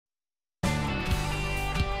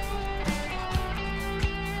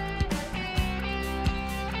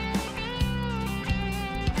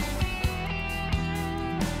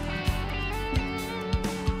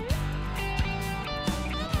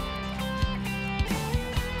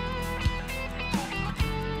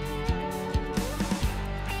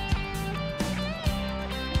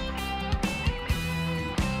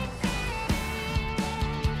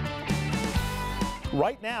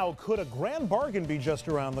Right now, could a grand bargain be just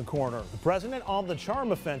around the corner? The president on the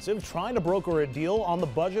charm offensive, trying to broker a deal on the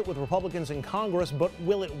budget with Republicans in Congress, but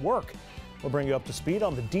will it work? We'll bring you up to speed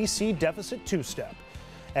on the D.C. deficit two-step.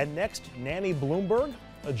 And next, Nanny Bloomberg.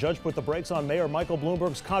 A judge put the brakes on Mayor Michael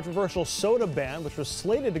Bloomberg's controversial soda ban, which was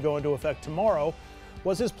slated to go into effect tomorrow.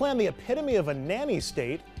 Was his plan the epitome of a nanny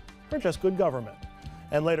state or just good government?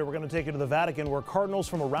 And later, we're going to take you to the Vatican, where cardinals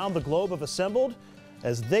from around the globe have assembled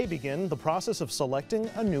as they begin the process of selecting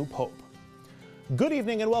a new pope. Good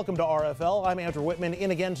evening and welcome to RFL. I'm Andrew Whitman, in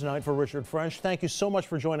again tonight for Richard French. Thank you so much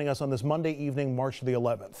for joining us on this Monday evening, March the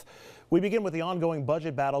 11th. We begin with the ongoing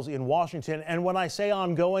budget battles in Washington, and when I say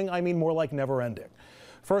ongoing, I mean more like never ending.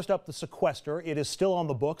 First up, the sequester. It is still on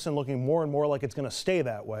the books and looking more and more like it's going to stay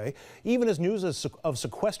that way, even as news of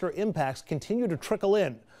sequester impacts continue to trickle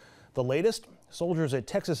in. The latest, soldiers at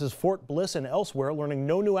Texas's Fort Bliss and elsewhere learning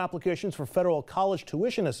no new applications for federal college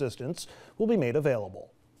tuition assistance will be made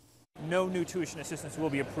available. No new tuition assistance will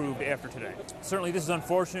be approved after today. Certainly this is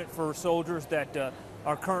unfortunate for soldiers that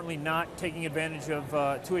are currently not taking advantage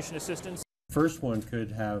of tuition assistance. First one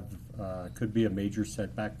could be a major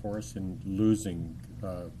setback for us in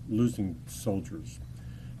losing soldiers.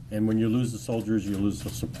 And when you lose the soldiers, you lose the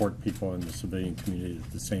support people in the civilian community at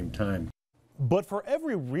the same time. But for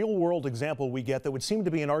every real-world example we get that would seem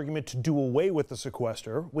to be an argument to do away with the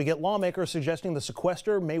sequester, we get lawmakers suggesting the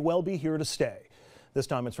sequester may well be here to stay. This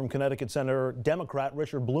time it's from Connecticut Senator Democrat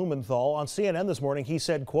Richard Blumenthal. On CNN this morning, he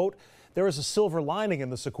said, quote, "There is a silver lining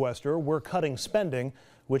in the sequester. We're cutting spending,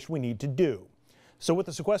 which we need to do." So with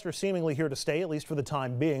the sequester seemingly here to stay, at least for the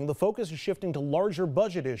time being, the focus is shifting to larger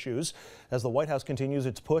budget issues as the White House continues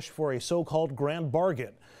its push for a so-called grand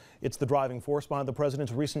bargain. It's the driving force behind the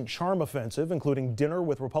president's recent charm offensive, including dinner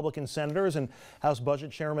with Republican senators and House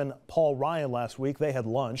Budget Chairman Paul Ryan last week. They had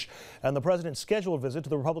lunch, and the president's scheduled visit to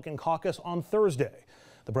the Republican caucus on Thursday.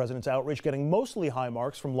 The president's outreach getting mostly high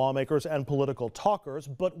marks from lawmakers and political talkers,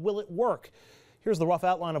 but will it work? Here's the rough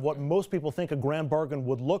outline of what most people think a grand bargain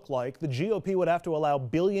would look like. The GOP would have to allow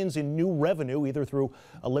billions in new revenue, either through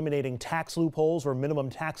eliminating tax loopholes or minimum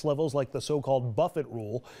tax levels like the so-called Buffett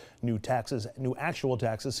rule. New actual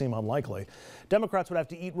taxes seem unlikely. Democrats would have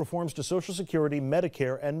to eat reforms to Social Security,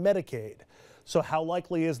 Medicare, and Medicaid. So how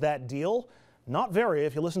likely is that deal? Not very,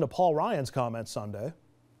 if you listen to Paul Ryan's comments Sunday.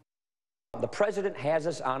 The president has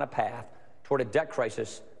us on a path toward a debt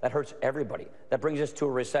crisis that hurts everybody, that brings us to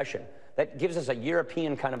a recession, that gives us a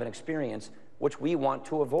European kind of an experience, which we want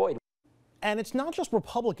to avoid. And it's not just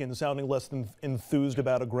Republicans sounding less than enthused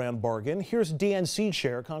about a grand bargain. Here's DNC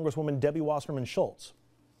Chair Congresswoman Debbie Wasserman Schultz.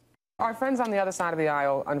 Our friends on the other side of the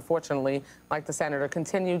aisle, unfortunately, like the senator,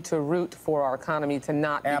 continue to root for our economy to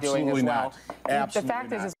not be doing as well. Absolutely the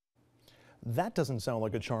fact not. is that doesn't sound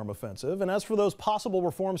like a charm offensive. And as for those possible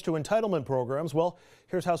reforms to entitlement programs, well,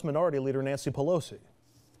 here's House Minority Leader Nancy Pelosi.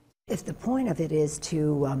 If the point of it is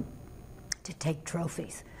to take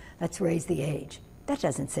trophies, let's raise the age. That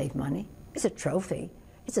doesn't save money. It's a trophy.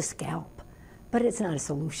 It's a scalp, but it's not a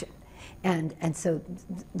solution. And so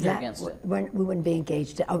that we wouldn't be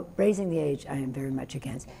engaged. Raising the age, I am very much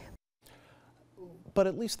against. But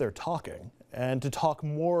at least they're talking. And to talk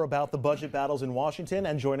more about the budget battles in Washington,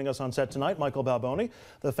 and joining us on set tonight, Michael Balboni,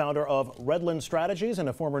 the founder of Redland Strategies and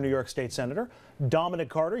a former New York State Senator, Dominic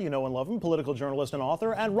Carter, you know and love him, political journalist and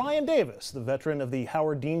author, and Ryan Davis, the veteran of the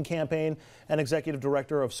Howard Dean campaign and executive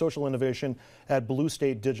director of social innovation at Blue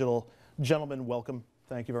State Digital. Gentlemen, welcome.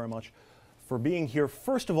 Thank you very much for being here.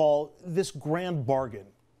 First of all, this grand bargain.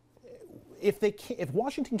 If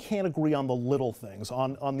Washington can't agree on the little things,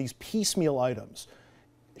 on these piecemeal items,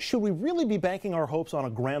 should we really be banking our hopes on a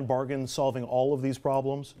grand bargain solving all of these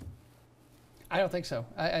problems? I don't think so.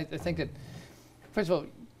 I think that, first of all,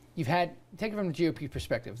 take it from the GOP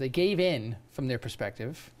perspective. They gave in from their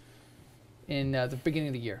perspective in the beginning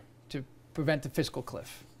of the year to prevent the fiscal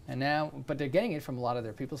cliff. And now, but they're getting it from a lot of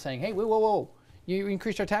their people saying, hey, whoa, you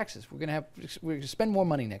increased our taxes. We're going to spend more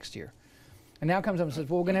money next year. And now comes up and says,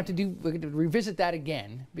 well, we're going to revisit that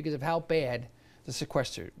again because of how bad the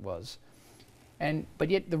sequester was. But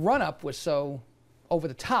yet the run-up was so over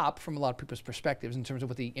the top from a lot of people's perspectives in terms of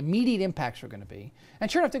what the immediate impacts are going to be. And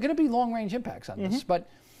sure enough, they're going to be long-range impacts on this, but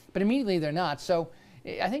immediately they're not. So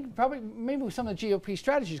I think maybe some of the GOP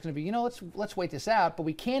strategy is going to be, let's wait this out, but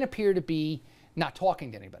we can't appear to be not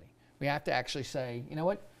talking to anybody. We have to actually say, you know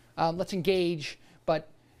what, let's engage, but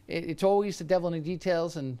it's always the devil in the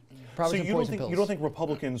details, and probably some poison pills. You don't think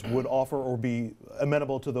Republicans would offer or be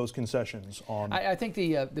amenable to those concessions on? I think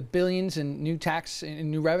the billions in new tax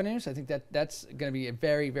and new revenues, I think that's going to be a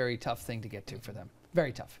very, very tough thing to get to for them.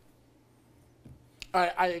 Very tough.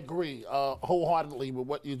 I agree wholeheartedly with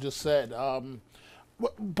what you just said.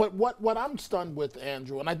 But what I'm stunned with,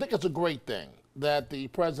 Andrew, and I think it's a great thing that the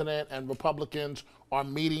president and Republicans are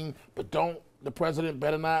meeting, but the president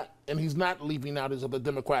better not, and he's not leaving out his other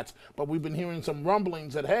Democrats, but we've been hearing some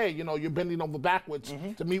rumblings that, hey, you're bending over backwards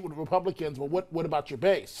to meet with the Republicans, but what about your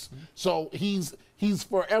base? So he's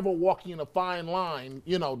forever walking a fine line,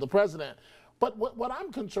 the president. But what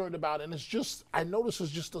I'm concerned about, and it's just, I notice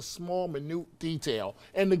it's just a small, minute detail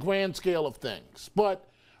in the grand scale of things, but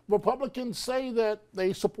Republicans say that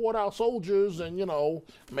they support our soldiers and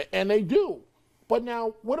they do. But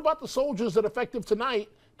now, what about the soldiers that effective tonight,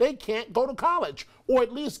 they can't go to college or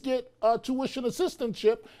at least get a tuition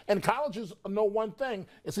assistantship? And colleges know one thing.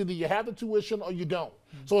 It's either you have the tuition or you don't.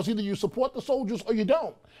 So it's either you support the soldiers or you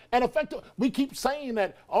don't. And we keep saying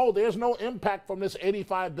that, there's no impact from this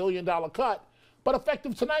 $85 billion cut. But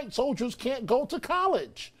effective tonight, soldiers can't go to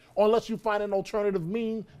college unless you find an alternative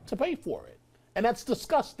mean to pay for it. And that's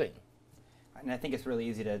disgusting. And I think it's really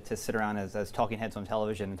easy to sit around as talking heads on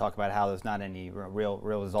television and talk about how there's not any real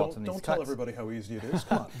results in these cuts. Don't tell everybody how easy it is.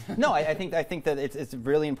 Come on. No, I think that it's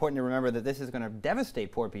really important to remember that this is going to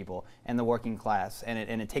devastate poor people and the working class, and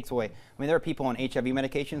it takes away. I mean, there are people on HIV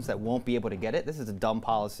medications that won't be able to get it. This is a dumb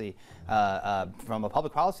policy from a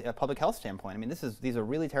public health standpoint. I mean, these are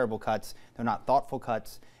really terrible cuts. They're not thoughtful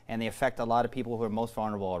cuts, and they affect a lot of people who are most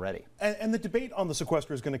vulnerable already. And the debate on the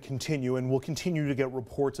sequester is going to continue, and we'll continue to get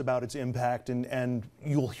reports about its impact, and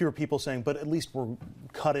you'll hear people saying, but at least we're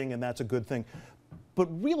cutting, and that's a good thing. But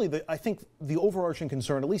really, I think the overarching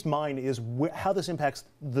concern, at least mine, is how this impacts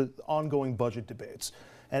the ongoing budget debates.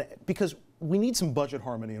 And because we need some budget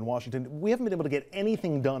harmony in Washington. We haven't been able to get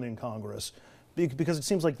anything done in Congress because it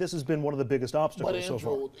seems like this has been one of the biggest obstacles Andrew,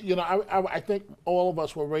 so far. I think all of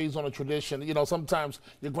us were raised on a tradition. Sometimes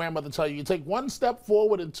your grandmother tell you take one step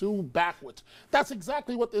forward and two backwards. That's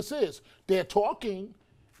exactly what this is. They're talking,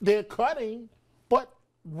 they're cutting, but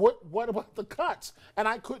what about the cuts? And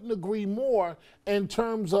I couldn't agree more in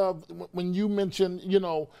terms of when you mentioned,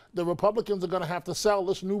 the Republicans are going to have to sell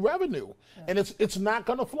this new revenue. Yeah. And it's not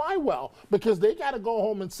going to fly well because they got to go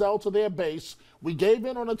home and sell to their base. We gave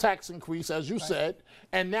in on a tax increase, as you said,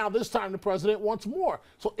 and now this time the president wants more.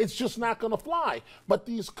 So it's just not going to fly. But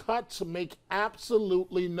these cuts make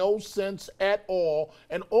absolutely no sense at all,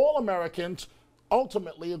 and all Americans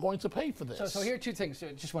ultimately are going to pay for this. So here are two things.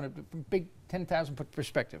 I just want a big 10,000-foot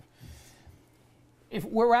perspective. If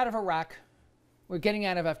we're out of Iraq, we're getting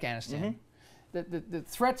out of Afghanistan. The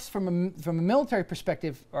threats from a military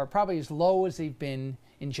perspective are probably as low as they've been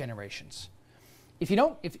in generations.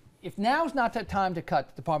 If now's not the time to cut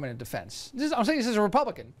the Department of Defense, I'm saying this as a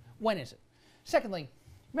Republican. When is it? Secondly,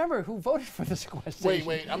 remember who voted for the sequestration?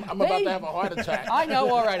 Wait, I'm about to have a heart attack. I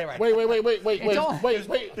know, all right. Wait.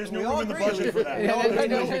 There's no room in the budget for that.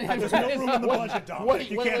 There's no room in the budget,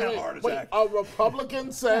 Dominic. You can't have a heart attack. A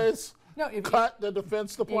Republican says cut the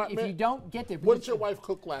Defense Department. If you don't get there. What did your wife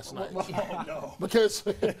cook last night? Oh, no. Because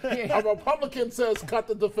a Republican says cut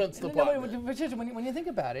the Defense Department. No, but when you think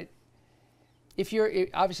about it, if you're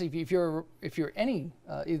any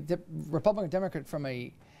Republican or Democrat from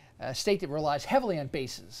a state that relies heavily on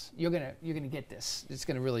bases, you're gonna get this. It's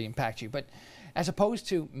gonna really impact you. But as opposed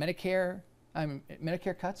to Medicare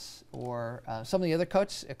cuts or some of the other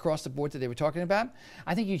cuts across the board that they were talking about,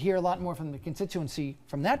 I think you'd hear a lot more from the constituency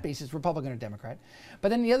from that basis, Republican or Democrat. But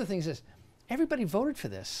then the other thing is this: everybody voted for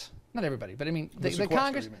this. Not everybody, but I mean the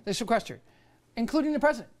Congress, the sequester, including the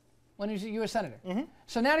president when he was a U.S. Senator.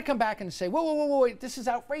 So now to come back and say, whoa, wait, this is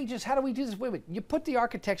outrageous. How do we do this? Wait, you put the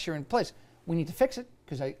architecture in place. We need to fix it,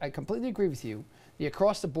 because I completely agree with you. The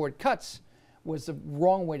across-the-board cuts was the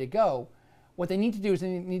wrong way to go. What they need to do is they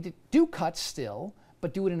need to do cuts still,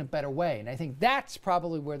 but do it in a better way. And I think that's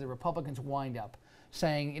probably where the Republicans wind up,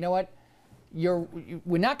 saying, you know what,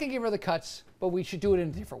 we're not going to get rid of the cuts, but we should do it in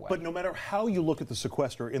a different way. But no matter how you look at the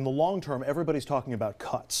sequester, in the long term, everybody's talking about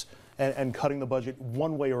cuts and cutting the budget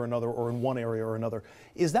one way or another, or in one area or another.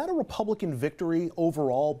 Is that a Republican victory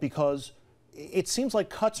overall? Because it seems like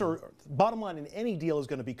cuts are, bottom line in any deal is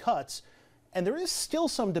going to be cuts, and there is still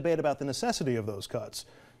some debate about the necessity of those cuts.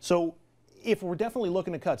 So if we're definitely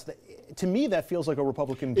looking at cuts, to me that feels like a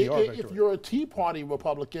Republican PR victory. If you're a Tea Party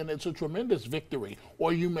Republican, it's a tremendous victory,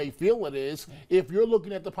 or you may feel it is. If you're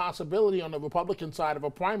looking at the possibility on the Republican side of a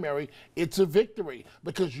primary, it's a victory,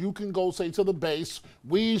 because you can go say to the base,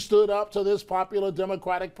 we stood up to this popular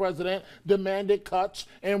Democratic president, demanded cuts,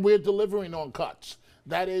 and we're delivering on cuts.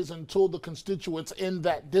 That is until the constituents in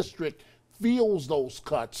that district feels those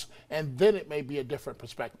cuts, and then it may be a different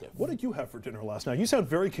perspective. What did you have for dinner last night? You sound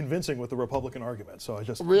very convincing with the Republican argument, so I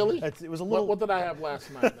just... Really? It was a little... What did I have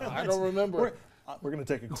last night? I don't remember. We're going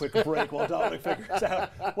to take a quick break while Dominic figures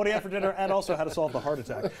out what he had for dinner and also how to solve the heart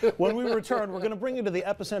attack. When we return, we're going to bring you to the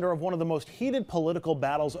epicenter of one of the most heated political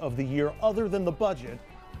battles of the year, other than the budget,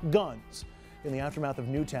 guns. In the aftermath of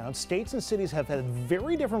Newtown, states and cities have had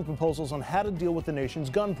very different proposals on how to deal with the nation's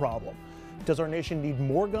gun problem. Does our nation need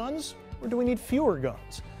more guns, or do we need fewer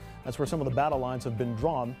guns? That's where some of the battle lines have been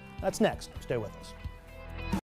drawn. That's next. Stay with us.